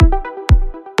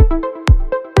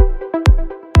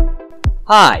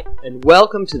Hi, and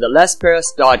welcome to the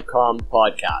LesParis.com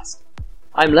podcast.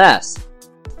 I'm Les.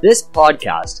 This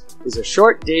podcast is a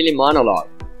short daily monologue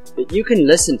that you can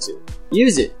listen to.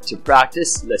 Use it to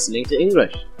practice listening to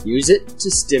English. Use it to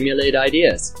stimulate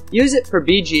ideas. Use it for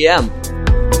BGM.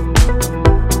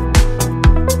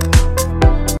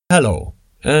 Hello,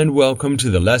 and welcome to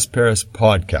the Les Paris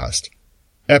podcast,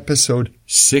 episode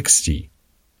 60.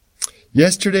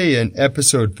 Yesterday in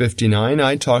episode 59,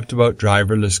 I talked about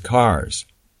driverless cars.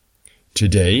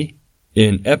 Today,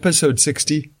 in episode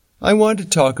 60, I want to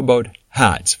talk about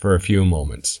hats for a few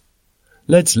moments.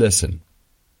 Let's listen.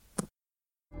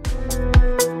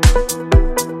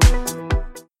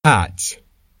 Hats.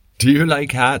 Do you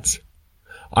like hats?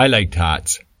 I liked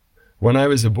hats. When I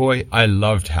was a boy, I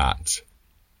loved hats.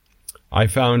 I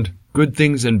found good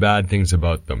things and bad things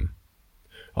about them.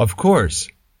 Of course,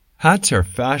 hats are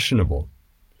fashionable.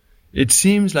 It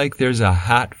seems like there's a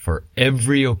hat for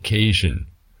every occasion.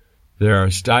 There are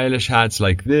stylish hats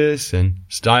like this and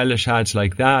stylish hats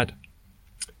like that.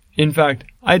 In fact,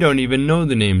 I don't even know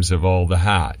the names of all the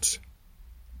hats.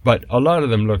 But a lot of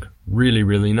them look really,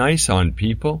 really nice on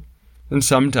people, and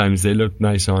sometimes they look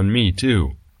nice on me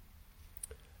too.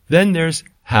 Then there's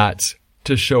hats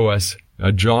to show us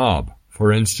a job.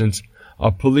 For instance,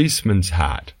 a policeman's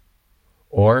hat,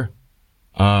 or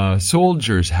a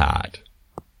soldier's hat,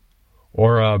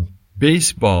 or a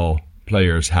baseball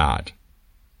player's hat.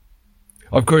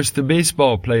 Of course, the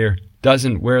baseball player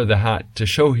doesn't wear the hat to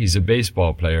show he's a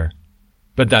baseball player,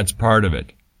 but that's part of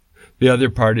it. The other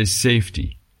part is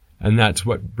safety, and that's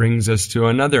what brings us to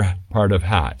another part of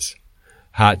hats.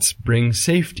 Hats bring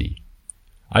safety.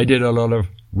 I did a lot of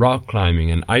rock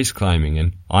climbing and ice climbing,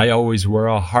 and I always wore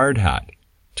a hard hat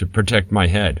to protect my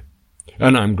head.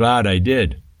 And I'm glad I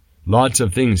did. Lots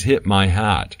of things hit my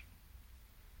hat.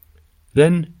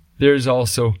 Then there's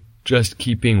also just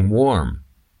keeping warm.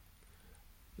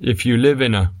 If you live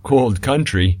in a cold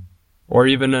country, or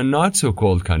even a not so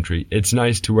cold country, it's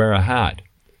nice to wear a hat.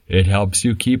 It helps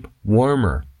you keep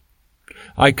warmer.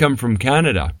 I come from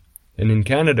Canada, and in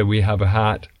Canada we have a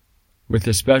hat with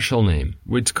a special name.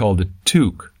 It's called a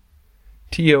toque.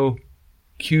 T-O-Q-U-E,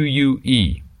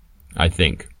 I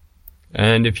think.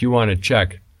 And if you want to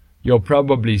check, you'll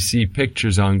probably see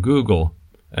pictures on Google,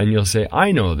 and you'll say,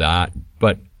 I know that,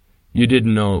 but you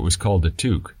didn't know it was called a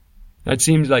toque. That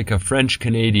seems like a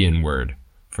French-Canadian word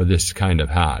for this kind of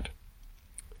hat.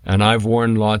 And I've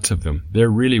worn lots of them. They're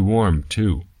really warm,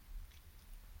 too.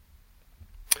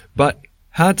 But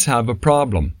hats have a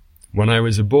problem. When I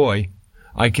was a boy,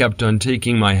 I kept on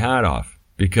taking my hat off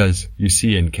because, you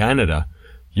see, in Canada,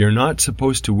 you're not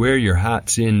supposed to wear your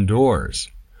hats indoors.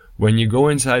 When you go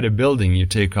inside a building, you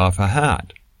take off a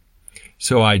hat.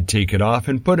 So I'd take it off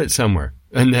and put it somewhere,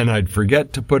 and then I'd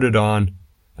forget to put it on,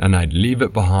 and I'd leave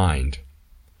it behind.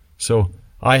 So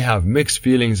I have mixed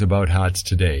feelings about hats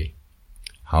today.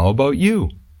 How about you?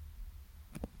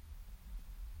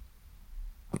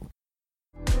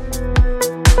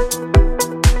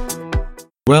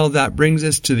 Well, that brings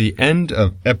us to the end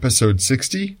of episode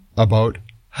 60 about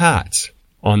hats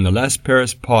on the Les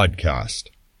Paris podcast.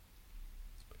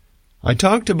 I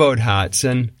talked about hats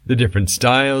and the different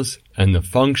styles and the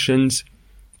functions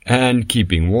and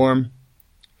keeping warm.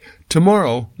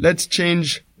 Tomorrow, let's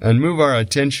change and move our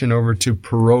attention over to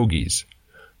pierogies.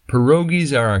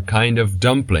 Pierogies are a kind of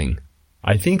dumpling.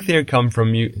 I think they come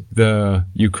from the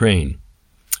Ukraine.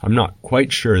 I'm not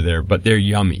quite sure there, but they're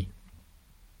yummy.